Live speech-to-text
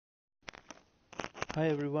Hi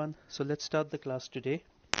everyone, so let's start the class today.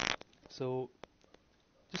 So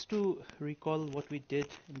just to recall what we did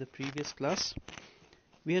in the previous class,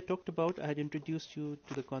 I had introduced you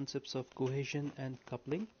to the concepts of cohesion and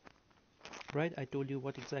coupling, right? I told you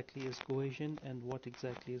what exactly is cohesion and what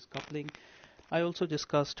exactly is coupling. I also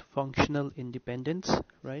discussed functional independence,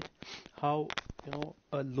 right? How,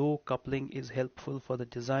 a low coupling is helpful for the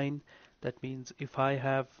design. That means if I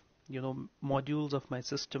have, modules of my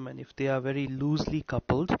system and if they are very loosely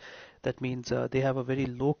coupled, that means they have a very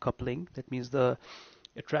low coupling. That means the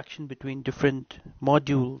attraction between different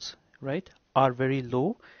modules, right, are very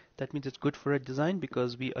low. That means it's good for a design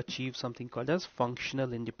because we achieve something called as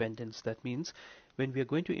functional independence. That means when we are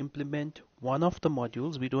going to implement one of the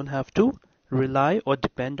modules, we don't have to rely or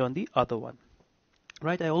depend on the other one,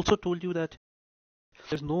 right? I also told you that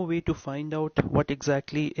there's no way to find out what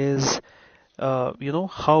exactly is,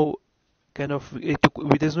 how kind of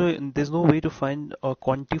there's no way to find or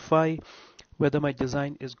quantify whether my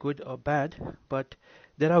design is good or bad, but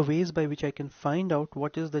there are ways by which I can find out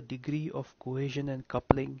what is the degree of cohesion and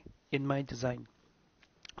coupling in my design.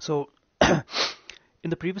 So in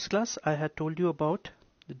the previous class, I had told you about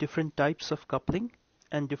the different types of coupling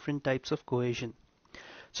and different types of cohesion.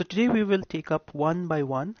 So today we will take up one by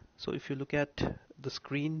one. So if you look at the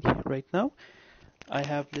screen right now, I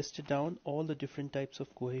have listed down all the different types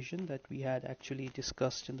of cohesion that we had actually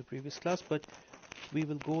discussed in the previous class, but we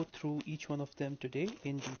will go through each one of them today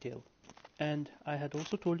in detail. And I had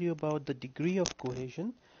also told you about the degree of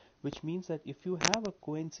cohesion, which means that if you have a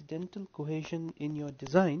coincidental cohesion in your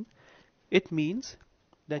design, it means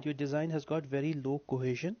that your design has got very low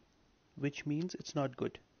cohesion, which means it's not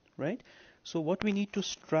good, right? So what we need to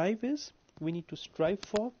strive is, we need to strive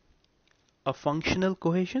for a functional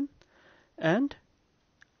cohesion and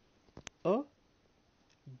a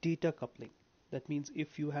data coupling. That means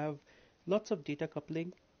if you have lots of data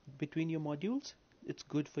coupling between your modules, it's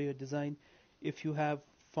good for your design. If you have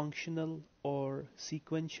functional or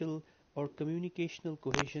sequential or communicational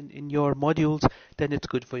cohesion in your modules, then it's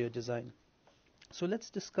good for your design. So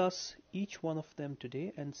let's discuss each one of them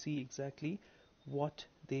today and see exactly what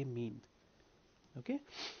they mean. Okay,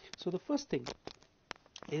 so the first thing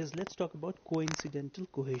is, let's talk about coincidental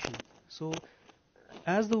cohesion. So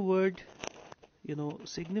as the word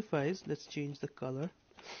signifies, let's change the color.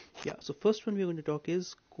 Yeah, so first one we're going to talk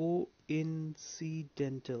is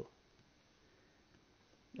coincidental.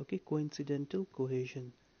 Okay, coincidental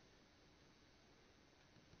cohesion.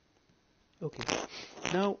 Okay,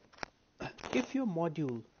 now if your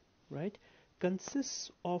module, right, consists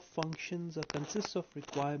of functions or consists of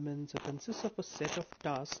requirements or consists of a set of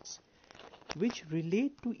tasks which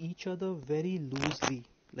relate to each other very loosely,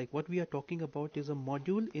 like what we are talking about is a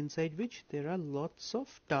module inside which there are lots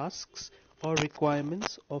of tasks or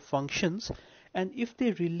requirements or functions, and if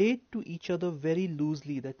they relate to each other very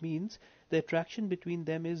loosely, that means the attraction between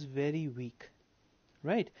them is very weak,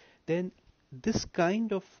 right? Then this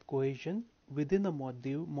kind of cohesion within a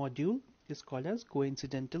module is called as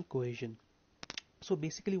coincidental cohesion. So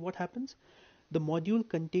basically what happens, the module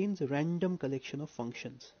contains a random collection of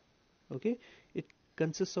functions. Okay, it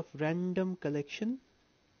consists of random collection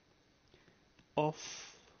of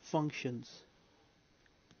functions.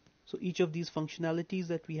 So each of these functionalities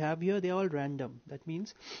that we have here, they are all random. That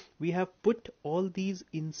means we have put all these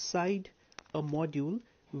inside a module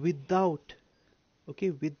without,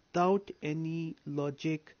 okay, without any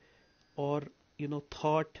logic or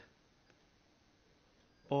thought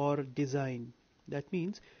or design. That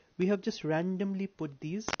means we have just randomly put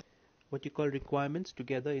these what you call requirements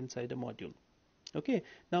together inside a module. Okay,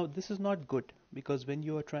 now this is not good, because when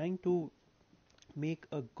you are trying to make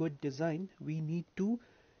a good design, we need to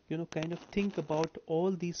kind of think about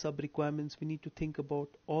all these sub requirements. We need to think about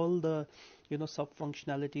all the sub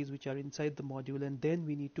functionalities which are inside the module, and then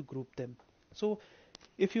we need to group them. So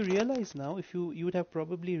if you realize now, if you would have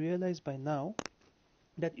probably realized by now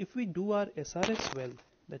that if we do our SRS well,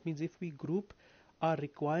 that means if we group our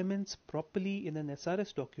requirements properly in an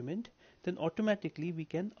SRS document, then automatically we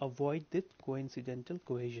can avoid this coincidental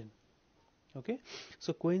cohesion. Okay,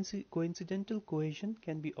 so coincidental cohesion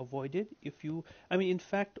can be avoided if you, in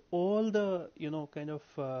fact, all the kind of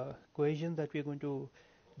cohesion that we are going to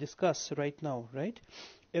discuss right now, right,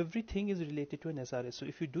 everything is related to an SRS. So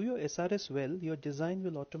if you do your SRS well, your design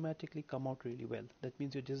will automatically come out really well. That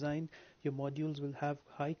means your design, your modules will have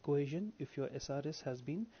high cohesion if your SRS has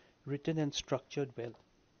been written and structured well.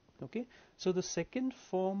 Okay, so the second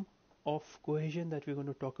form of cohesion that we're going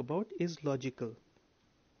to talk about is logical.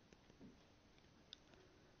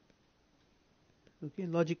 Okay,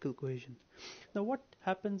 logical cohesion. Now what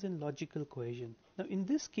happens in logical cohesion? Now in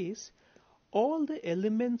this case, all the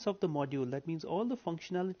elements of the module, that means all the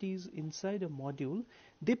functionalities inside a module,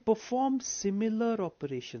 they perform similar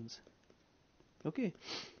operations. Okay,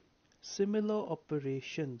 similar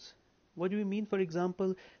operations. What do we mean? For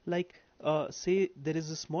example, like say there is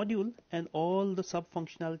this module and all the sub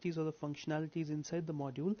functionalities or the functionalities inside the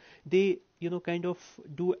module, they kind of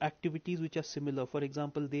do activities which are similar. For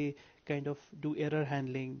example, they kind of do error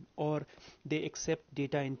handling, or they accept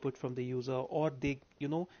data input from the user, or they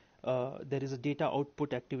there is a data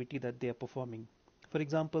output activity that they are performing. For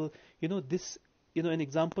example, this an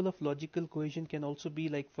example of logical cohesion can also be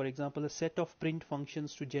like, for example, a set of print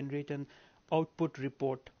functions to generate an output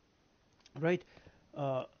report, right?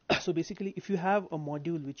 uh, so basically, if you have a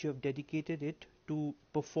module which you have dedicated it to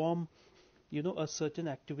perform a certain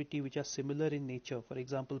activity which are similar in nature, for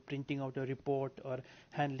example printing out a report, or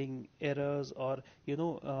handling errors, or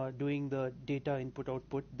doing the data input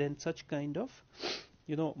output, then such kind of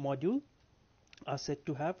module are said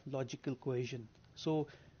to have logical cohesion. So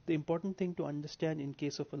the important thing to understand in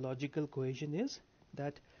case of a logical cohesion is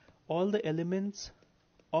that all the elements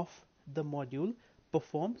of the module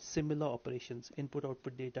perform similar operations: input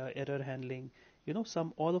output data, error handling,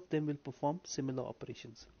 some all of them will perform similar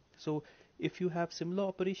operations. So if you have similar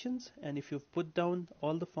operations, and if you've put down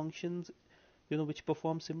all the functions which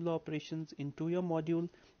perform similar operations into your module,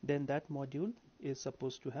 then that module is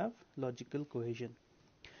supposed to have logical cohesion.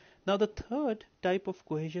 Now the third type of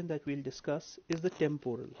cohesion that we'll discuss is the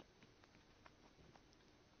temporal.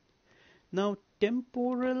 Now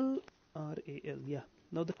temporal, RAL, yeah.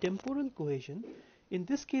 Now the temporal cohesion, in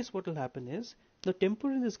this case what will happen is the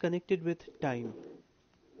temporal is connected with time.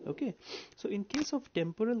 Okay, so in case of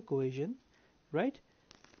temporal cohesion, right,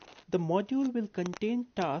 the module will contain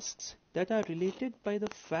tasks that are related by the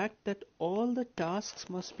fact that all the tasks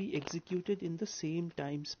must be executed in the same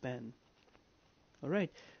time span.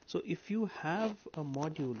 Alright, so if you have a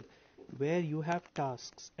module where you have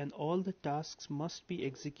tasks and all the tasks must be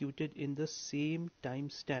executed in the same time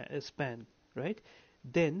span, right,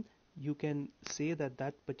 then you can say that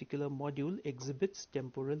that particular module exhibits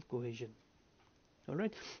temporal cohesion.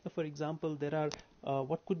 Alright, for example, there are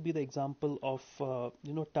what could be the example of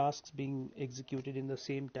tasks being executed in the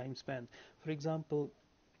same time span? For example,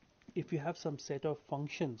 if you have some set of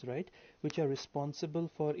functions, right, which are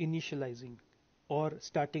responsible for initializing or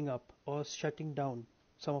starting up or shutting down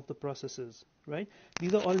some of the processes, right,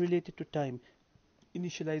 these are all related to time.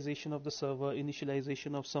 Initialization of the server,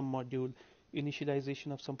 initialization of some module,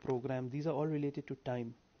 initialization of some program, these are all related to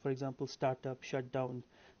time. For example, startup, shutdown.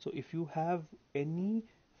 So if you have any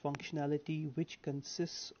functionality which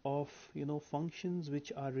consists of functions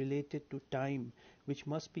which are related to time, which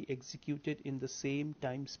must be executed in the same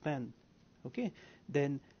time span, okay,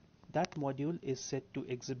 then that module is said to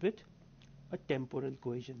exhibit a temporal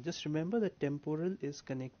cohesion. Just remember that temporal is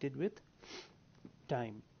connected with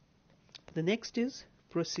time. The next is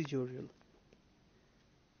procedural.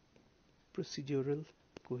 Procedural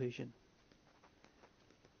cohesion.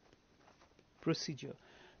 Procedure.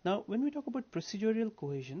 Now, when we talk about procedural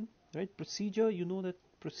cohesion, right, procedure, you know that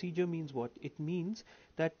procedure means what? It means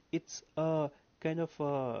that it's a kind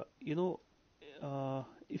of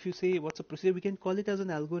if you say what's a procedure, we can call it as an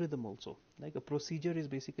algorithm also. Like a procedure is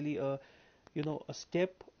basically a a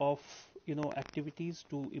step of activities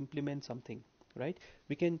to implement something, right?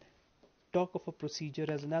 We can talk of a procedure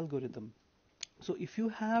as an algorithm. So if you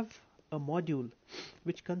have a module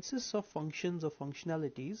which consists of functions or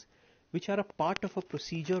functionalities which are a part of a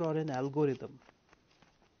procedure or an algorithm,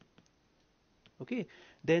 okay,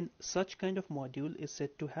 then such kind of module is said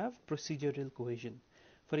to have procedural cohesion.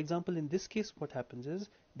 For example, in this case what happens is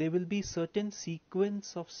there will be certain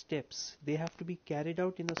sequence of steps. They have to be carried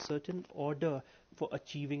out in a certain order for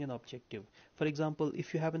achieving an objective. For example,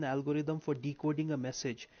 if you have an algorithm for decoding a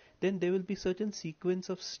message, then there will be certain sequence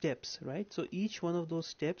of steps, right? So each one of those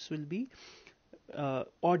steps will be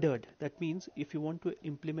ordered. That means if you want to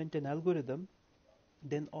implement an algorithm,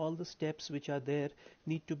 then all the steps which are there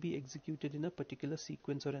need to be executed in a particular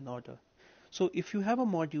sequence or an order. So if you have a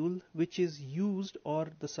module which is used, or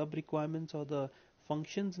the sub requirements or the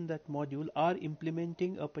functions in that module are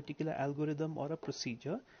implementing a particular algorithm or a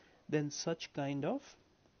procedure, then such kind of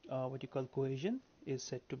what you call cohesion is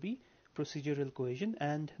said to be procedural cohesion,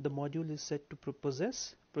 and the module is said to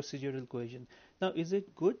possess procedural cohesion. Now, is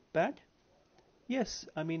it good, bad? Yes,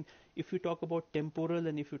 I mean, if you talk about temporal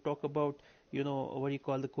and if you talk about, what you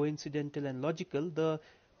call the coincidental and logical, the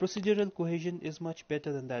procedural cohesion is much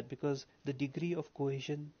better than that, because the degree of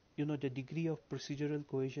cohesion, the degree of procedural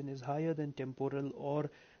cohesion is higher than temporal or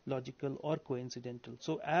logical or coincidental.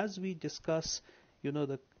 So as we discuss,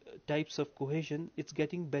 the types of cohesion, it's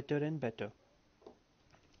getting better and better.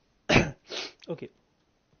 Okay,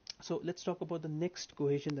 so let's talk about the next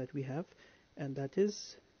cohesion that we have, and that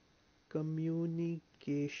is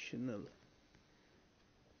communicational.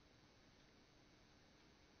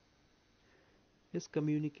 Is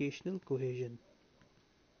communicational cohesion.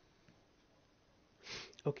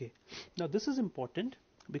 Okay, now this is important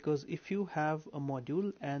because if you have a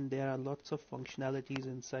module and there are lots of functionalities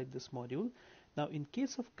inside this module, now in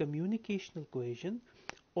case of communicational cohesion,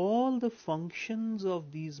 all the functions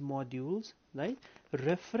of these modules, right,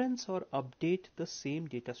 reference or update the same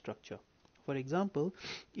data structure. For example,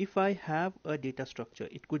 if I have a data structure,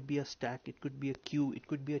 it could be a stack, it could be a queue, it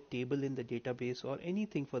could be a table in the database, or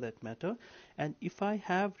anything for that matter, and if I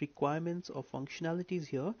have requirements or functionalities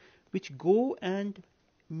here which go and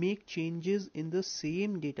make changes in the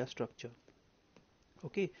same data structure,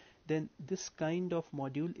 okay, then this kind of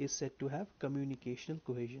module is said to have communicational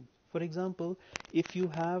cohesion. For example, if you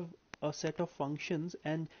have a set of functions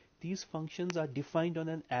and these functions are defined on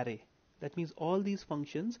an array, that means all these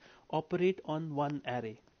functions operate on one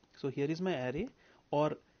array. So here is my array,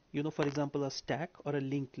 or for example, a stack or a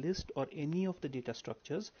linked list or any of the data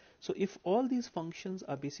structures. So if all these functions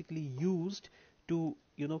are basically used to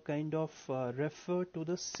kind of refer to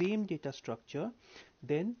the same data structure,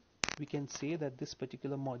 then we can say that this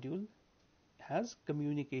particular module has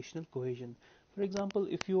communicational cohesion. For example,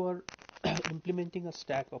 if you are implementing a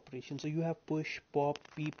stack operation, so you have push, pop,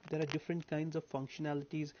 peep, there are different kinds of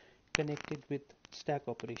functionalities connected with stack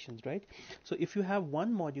operations, right? So if you have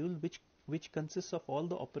one module which consists of all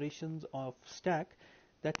the operations of stack,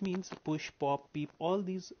 that means push, pop, peep, all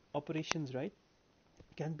these operations, right,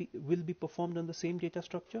 will be performed on the same data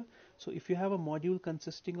structure. So if you have a module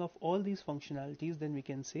consisting of all these functionalities, then we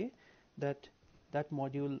can say that that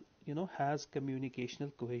module has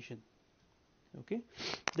communicational cohesion. Okay,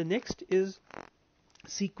 the next is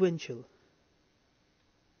sequential.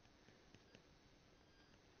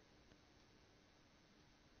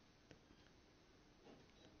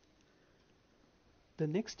 The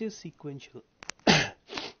next is sequential.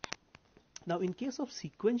 Now in case of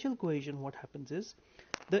sequential cohesion, what happens is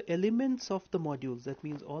the elements of the modules, that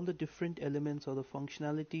means all the different elements or the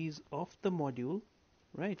functionalities of the module,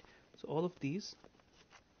 right, so all of these,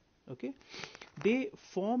 okay, they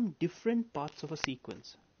form different parts of a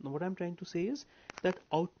sequence. Now what I'm trying to say is that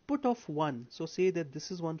output of one, so say that this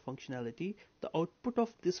is one functionality, the output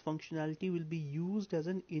of this functionality will be used as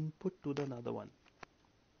an input to the another one.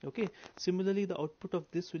 Okay, similarly the output of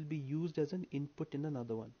this will be used as an input in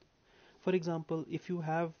another one. For example, if you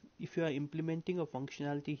are implementing a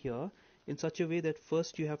functionality here in such a way that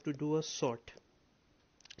first you have to do a sort,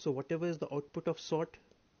 so whatever is the output of sort,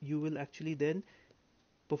 you will actually then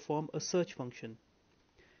perform a search function,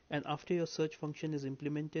 and after your search function is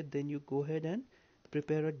implemented, then you go ahead and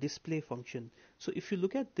prepare a display function. So if you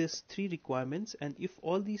look at these three requirements, and if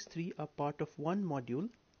all these three are part of one module,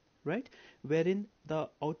 right, wherein the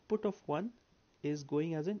output of one is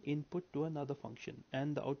going as an input to another function,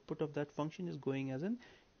 and the output of that function is going as an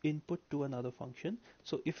input to another function.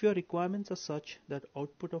 So if your requirements are such that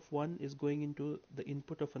output of one is going into the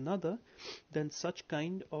input of another, then such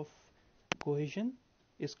kind of cohesion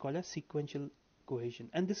is called as sequential cohesion,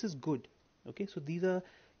 and this is good. Okay, so these are,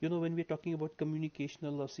 when we're talking about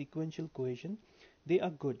communicational or sequential cohesion, they are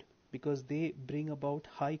good because they bring about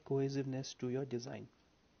high cohesiveness to your design.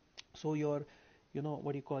 So your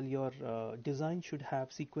what you call your design should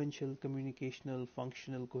have sequential, communicational,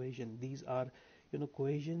 functional cohesion. These are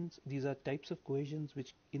cohesions, these are types of cohesions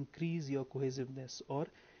which increase your cohesiveness, or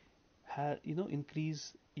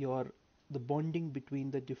increase the bonding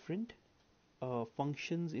between the different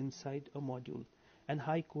functions inside a module, and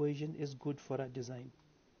high cohesion is good for our design.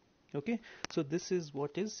 Okay, so this is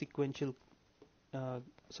what is sequential,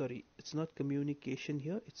 sorry, it's not communication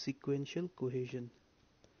here, it's sequential cohesion.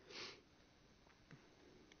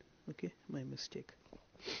 Okay, my mistake.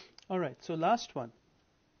 All right, so last one,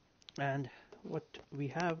 and what we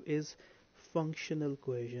have is functional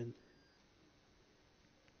cohesion,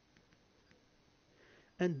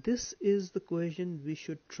 and this is the cohesion we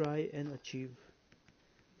should try and achieve.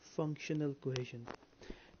 Functional cohesion.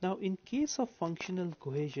 Now in case of functional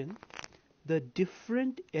cohesion, the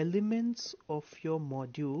different elements of your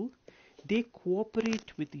module, they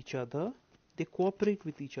cooperate with each other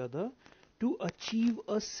to achieve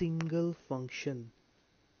a single function.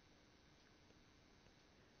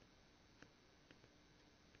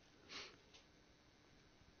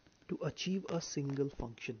 To achieve a single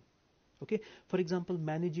function. Okay, for example,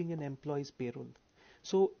 managing an employee's payroll.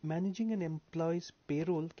 So managing an employee's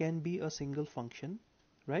payroll can be a single function,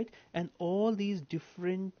 right? And all these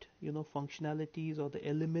different, functionalities or the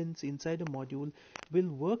elements inside a module will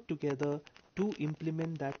work together to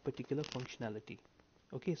implement that particular functionality.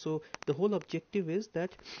 Okay, so the whole objective is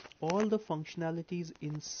that all the functionalities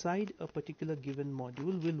inside a particular given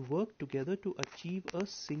module will work together to achieve a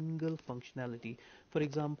single functionality. For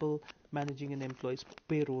example, managing an employee's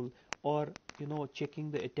payroll, or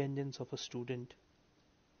checking the attendance of a student.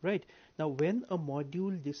 Right. Now, when a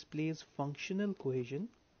module displays functional cohesion,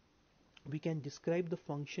 we can describe the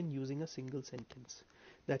function using a single sentence.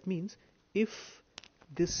 That means if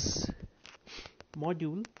this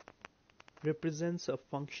module represents a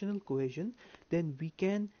functional cohesion, then we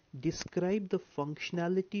can describe the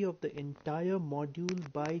functionality of the entire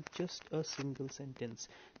module by just a single sentence.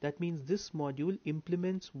 That means this module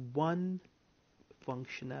implements one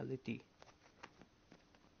functionality.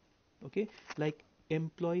 Okay, like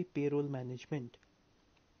employee payroll management.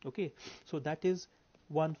 Okay, so that is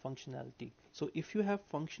one functionality. So if you have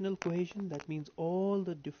functional cohesion, that means all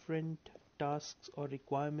the different tasks or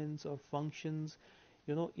requirements or functions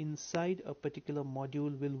inside a particular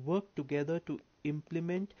module will work together to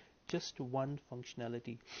implement just one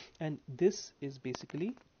functionality. And this is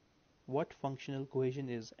basically what functional cohesion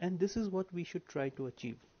is, and this is what we should try to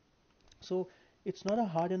achieve. So it's not a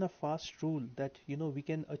hard and a fast rule that we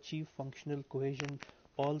can achieve functional cohesion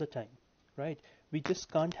all the time, right? We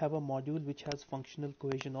just can't have a module which has functional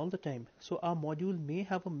cohesion all the time. So our module may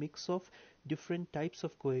have a mix of different types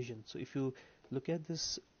of cohesion. So if you look at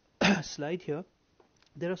this slide here,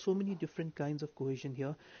 there are so many different kinds of cohesion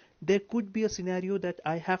here. There could be a scenario that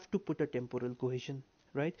I have to put a temporal cohesion,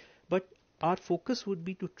 right? But our focus would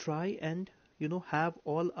be to try and have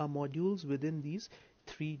all our modules within these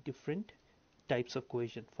three different types of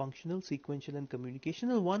cohesion: functional, sequential, and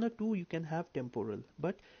communicational. One or two you can have temporal,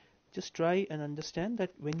 but just try and understand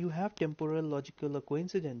that when you have temporal, logical, or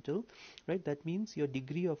coincidental, right, that means your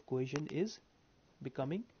degree of cohesion is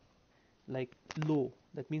becoming like low.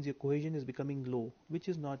 That means your cohesion is becoming low, which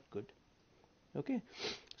is not good. Okay,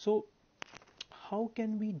 so how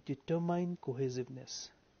can we determine cohesiveness?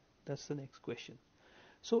 That's the next question.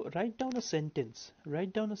 So write down a sentence.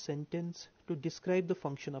 Write down a sentence to describe the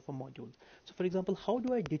function of a module. So for example, how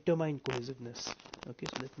do I determine cohesiveness? Okay,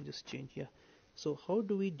 so let me just change here. So how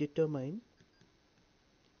do we determine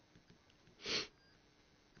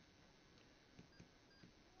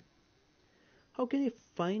how can you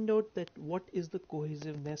find out that what is the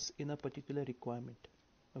cohesiveness in a particular requirement?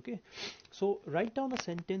 Okay, so write down a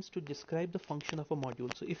sentence to describe the function of a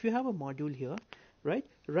module. So if you have a module here, right,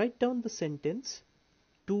 write down the sentence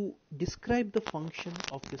to describe the function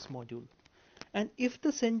of this module. And if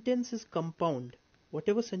the sentence is compound,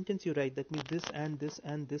 whatever sentence you write, that means this and this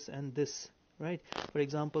and this and this, right? For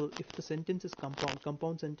example, if the sentence is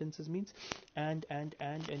compound sentences means and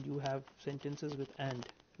you have sentences with and,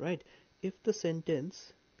 right? If the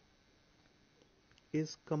sentence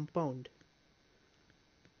is compound,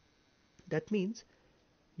 that means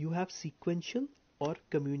you have sequential or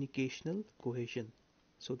communicational cohesion.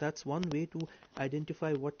 So that's one way to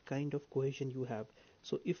identify what kind of cohesion you have.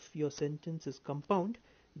 So if your sentence is compound,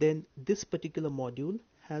 then this particular module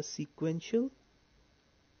has sequential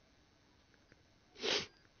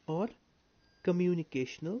or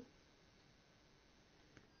communicational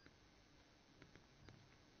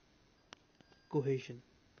cohesion.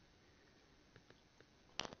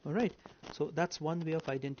 Alright, so that's one way of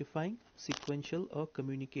identifying sequential or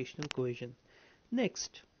communicational cohesion.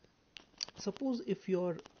 Next, suppose if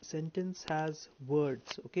your sentence has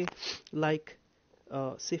words, okay, like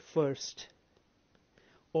say first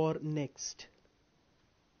or next.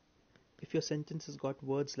 If your sentence has got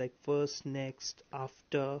words like first, next,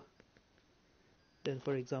 after, then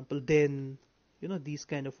for example then, these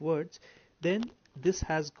kind of words, then this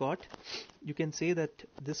has got, you can say that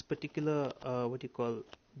this particular what you call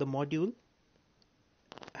the module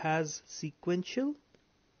has sequential,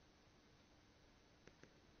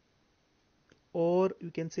 or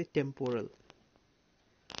you can say temporal,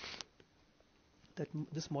 that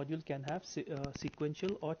this module can have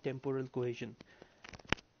sequential or temporal cohesion.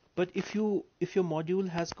 But if your module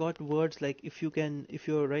has got words like, if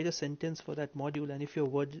you write a sentence for that module, and if your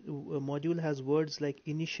module has words like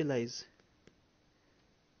initialize,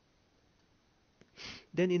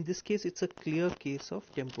 then in this case it's a clear case of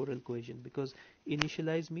temporal cohesion, because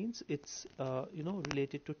initialize means it's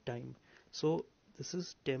related to time. So this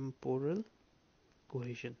is temporal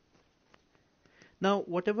cohesion. Now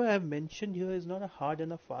whatever I have mentioned here is not a hard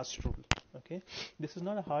and a fast rule. Okay, this is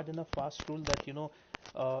not a hard and a fast rule that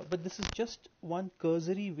but this is just one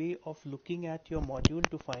cursory way of looking at your module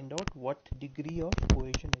to find out what degree of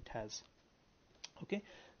cohesion it has. Okay,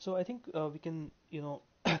 so I think we can,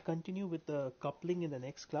 continue with the coupling in the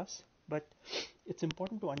next class, but it's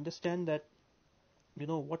important to understand that,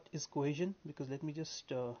 what is cohesion, because let me just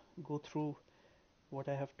go through what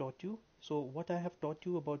I have taught you. So what I have taught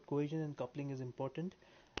you about cohesion and coupling is important.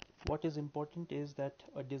 What is important is that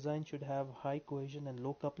a design should have high cohesion and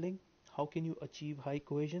low coupling. How can you achieve high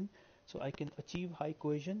cohesion? So I can achieve high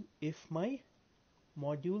cohesion if my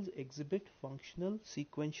modules exhibit functional,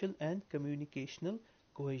 sequential, and communicational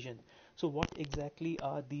cohesion. So what exactly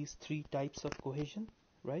are these three types of cohesion,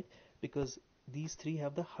 right? Because these three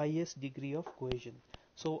have the highest degree of cohesion.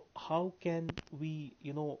 So how can we,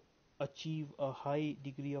 achieve a high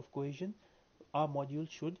degree of cohesion? Our module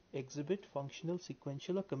should exhibit functional,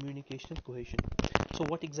 sequential, or communicational cohesion. So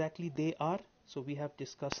what exactly they are? So we have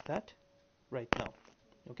discussed that right now.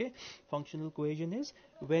 Okay, functional cohesion is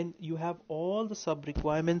when you have all the sub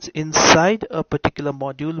requirements inside a particular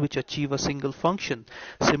module which achieve a single function.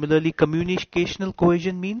 Similarly, communicational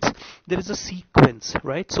cohesion means there is a sequence,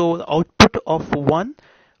 right? So the output of one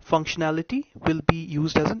functionality will be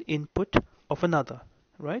used as an input of another,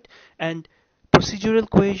 right? And procedural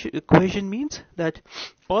cohesion means that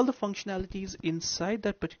all the functionalities inside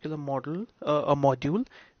that particular a module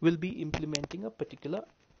will be implementing a particular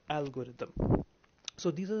algorithm. So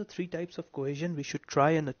these are the three types of cohesion we should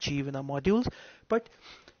try and achieve in our modules, but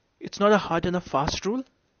it's not a hard and a fast rule.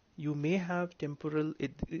 You may have temporal,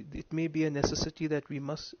 it may be a necessity that we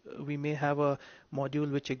may have a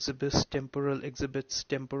module which exhibits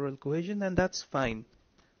temporal cohesion, and that's fine.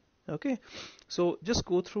 Okay, so just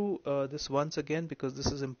go through this once again, because this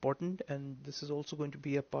is important and this is also going to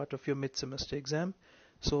be a part of your mid-semester exam.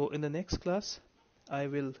 So in the next class I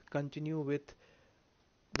will continue with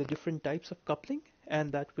the different types of coupling,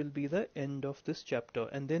 and that will be the end of this chapter,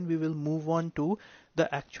 and then we will move on to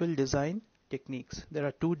the actual design techniques. There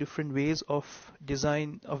are two different ways of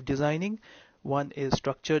designing. One is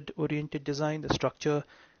structured oriented design, the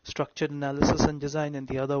structured analysis and design, and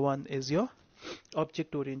the other one is your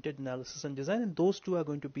object oriented analysis and design, and those two are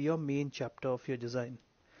going to be your main chapter of your design.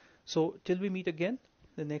 So till we meet again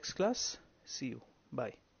the next class, see you,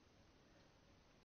 bye.